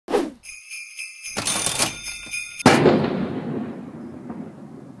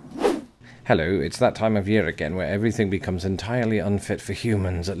Hello, it's that time of year again where everything becomes entirely unfit for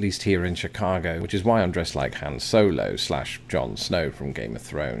humans, at least here in Chicago, which is why I'm dressed like Han Solo / Jon Snow from Game of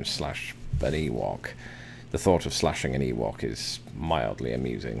Thrones / an Ewok. The thought of slashing an Ewok is mildly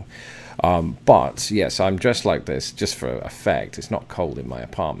amusing. But yes, I'm dressed like this just for effect. It's not cold in my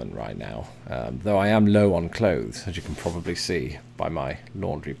apartment right now, though I am low on clothes, as you can probably see by my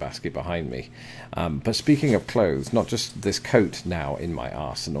laundry basket behind me. But speaking of clothes, not just this coat now in my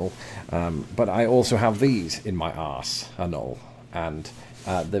arsenal, but I also have these in my arsenal, and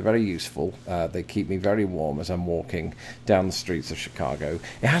they're very useful. They keep me very warm as I'm walking down the streets of Chicago.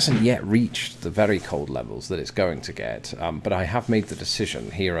 It hasn't yet reached the very cold levels that it's going to get, but I have made the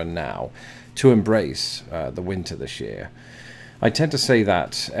decision here and now to embrace the winter this year. I tend to say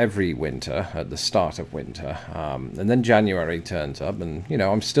that every winter, at the start of winter, and then January turns up and, you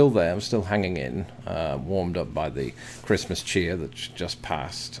know, I'm still there, I'm still hanging in, warmed up by the Christmas cheer that's just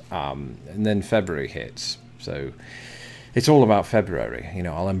passed, and then February hits. So it's all about February. You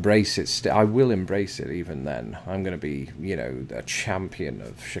know, I'll embrace it. I will embrace it even then. I'm going to be, you know, a champion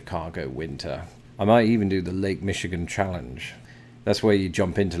of Chicago winter. I might even do the Lake Michigan Challenge. That's where you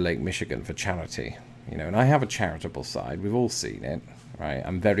jump into Lake Michigan for charity. You know, and I have a charitable side. We've all seen it, right?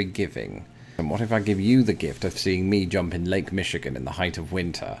 I'm very giving. And what if I give you the gift of seeing me jump in Lake Michigan in the height of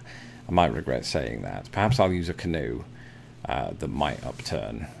winter? I might regret saying that. Perhaps I'll use a canoe that might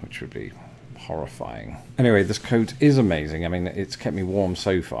upturn, which would be horrifying. Anyway, this coat is amazing. I mean, it's kept me warm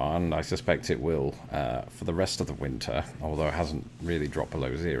so far, and I suspect it will for the rest of the winter, although it hasn't really dropped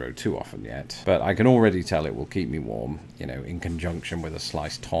below zero too often yet. But I can already tell it will keep me warm, you know, in conjunction with a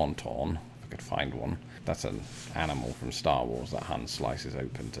sliced tauntaun, if I could find one. That's an animal from Star Wars that Han slices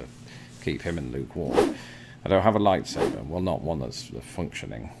open to keep him and Luke warm. I don't have a lightsaber, well, not one that's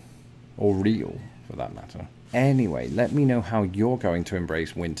functioning, or real, for that matter. Anyway, let me know how you're going to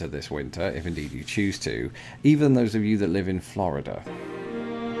embrace winter this winter, if indeed you choose to, even those of you that live in Florida.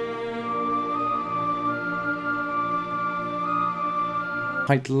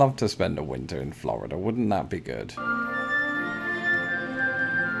 I'd love to spend a winter in Florida, wouldn't that be good?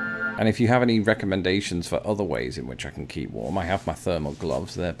 And if you have any recommendations for other ways in which I can keep warm, I have my thermal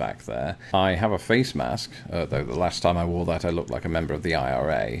gloves, they're back there. I have a face mask, though the last time I wore that I looked like a member of the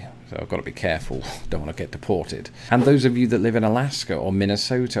IRA, so I've got to be careful, don't want to get deported. And those of you that live in Alaska or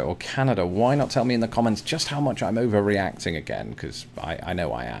Minnesota or Canada, why not tell me in the comments just how much I'm overreacting again, because I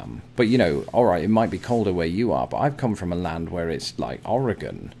know I am. But you know, alright, it might be colder where you are, but I've come from a land where it's like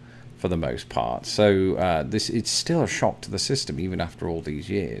Oregon, for the most part, so it's still a shock to the system even after all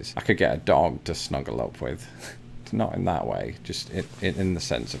these years. I could get a dog to snuggle up with, not in that way, just in the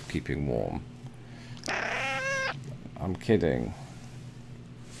sense of keeping warm. I'm kidding.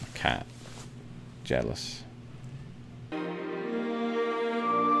 A cat. Jealous.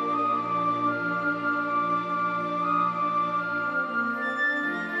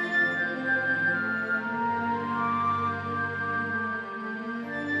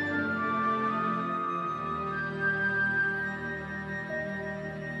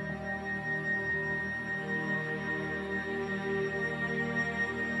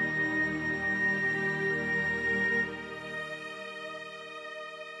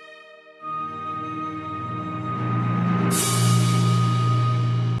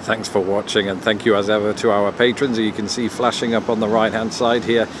 Thanks for watching, and thank you as ever to our patrons who you can see flashing up on the right hand side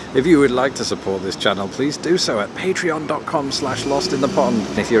here. If you would like to support this channel, please do so at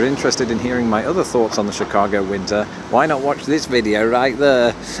patreon.com/lostinthepond. If you're interested in hearing my other thoughts on the Chicago winter, why not watch this video right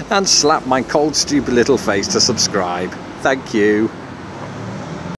there and slap my cold stupid little face to subscribe. Thank you.